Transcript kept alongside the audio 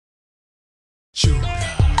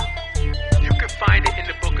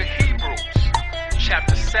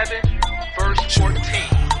7, verse 14.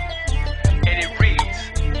 And it reads,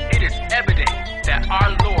 "It is evident that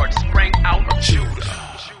our Lord sprang out of Judah."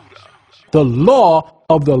 The law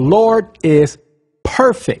of the Lord is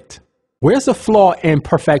perfect. Where's the flaw in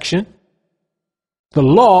perfection? The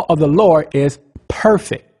law of the Lord is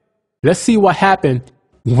perfect. Let's see what happened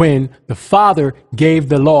when the Father gave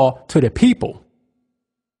the law to the people.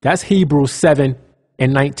 That's Hebrews 7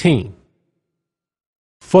 and 19.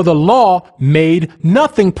 For the law made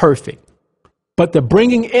nothing perfect, but the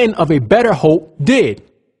bringing in of a better hope did,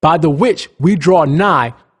 by the which we draw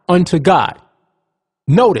nigh unto God.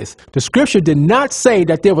 Notice, the scripture did not say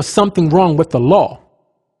that there was something wrong with the law.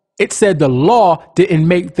 It said the law didn't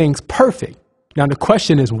make things perfect. Now the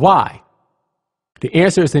question is why? The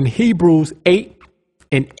answer is in Hebrews 8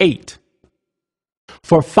 and 8.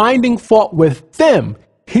 For finding fault with them,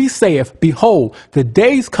 he saith, Behold, the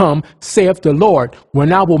days come, saith the Lord,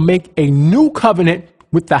 when I will make a new covenant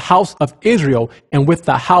with the house of Israel and with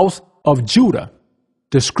the house of Judah.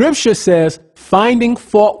 The scripture says, finding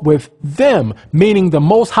fault with them, meaning the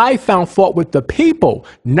Most High found fault with the people,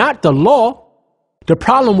 not the law. The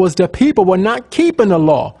problem was the people were not keeping the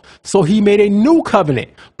law. So he made a new covenant.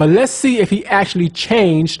 But let's see if he actually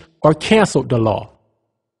changed or canceled the law.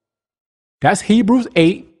 That's Hebrews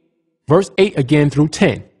 8, verse 8 again through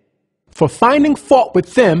 10. For finding fault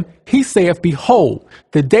with them, he saith, Behold,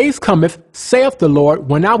 the days cometh, saith the Lord,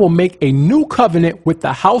 when I will make a new covenant with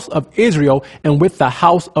the house of Israel and with the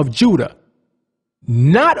house of Judah.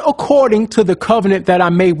 Not according to the covenant that I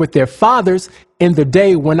made with their fathers in the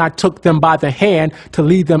day when I took them by the hand to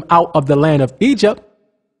lead them out of the land of Egypt,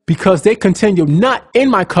 because they continued not in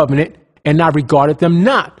my covenant, and I regarded them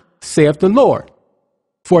not, saith the Lord.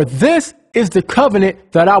 For this is the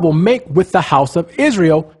covenant that I will make with the house of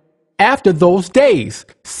Israel after those days,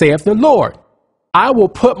 saith the Lord. I will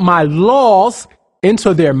put my laws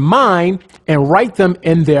into their mind and write them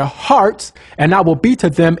in their hearts, and I will be to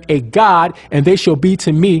them a God, and they shall be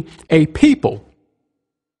to me a people.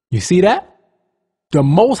 You see that? The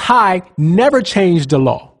Most High never changed the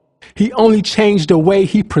law. He only changed the way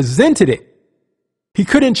he presented it. He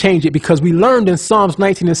couldn't change it because we learned in Psalms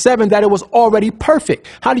 19 and 7 that it was already perfect.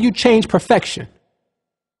 How do you change perfection?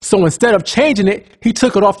 So instead of changing it, he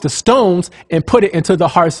took it off the stones and put it into the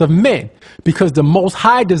hearts of men, because the Most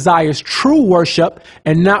High desires true worship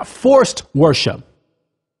and not forced worship.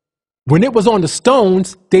 When it was on the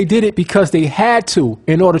stones, they did it because they had to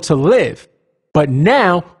in order to live. But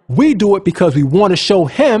now we do it because we want to show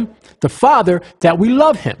him, the Father, that we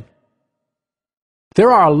love him.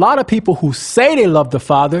 There are a lot of people who say they love the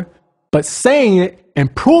Father, but saying it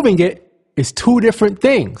and proving it is two different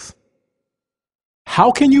things.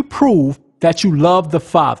 How can you prove that you love the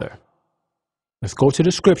Father? Let's go to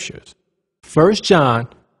the scriptures. 1 John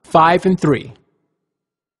 5 and 3.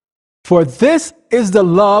 For this is the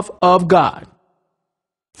love of God,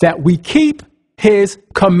 that we keep his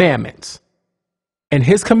commandments, and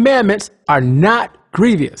his commandments are not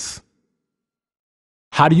grievous.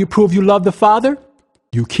 How do you prove you love the Father?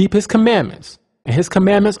 You keep his commandments, and his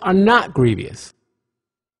commandments are not grievous.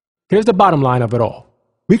 Here's the bottom line of it all.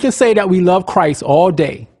 We can say that we love Christ all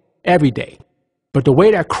day, every day. But the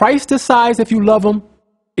way that Christ decides if you love him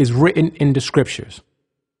is written in the scriptures.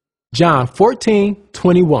 John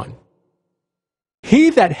 14:21.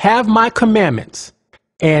 He that have my commandments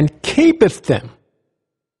and keepeth them,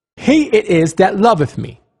 he it is that loveth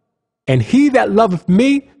me. And he that loveth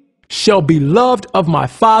me shall be loved of my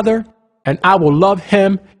Father, and I will love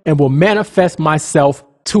him and will manifest myself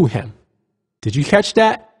to him. Did you catch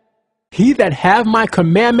that? He that have my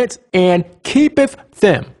commandments and keepeth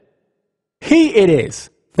them, he it is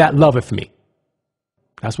that loveth me.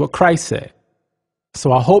 That's what Christ said.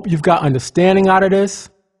 So I hope you've got understanding out of this.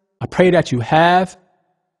 I pray that you have.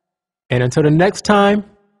 And until the next time,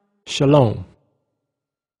 shalom.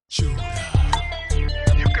 You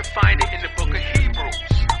can find it in the book of Hebrews,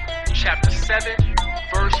 chapter 7,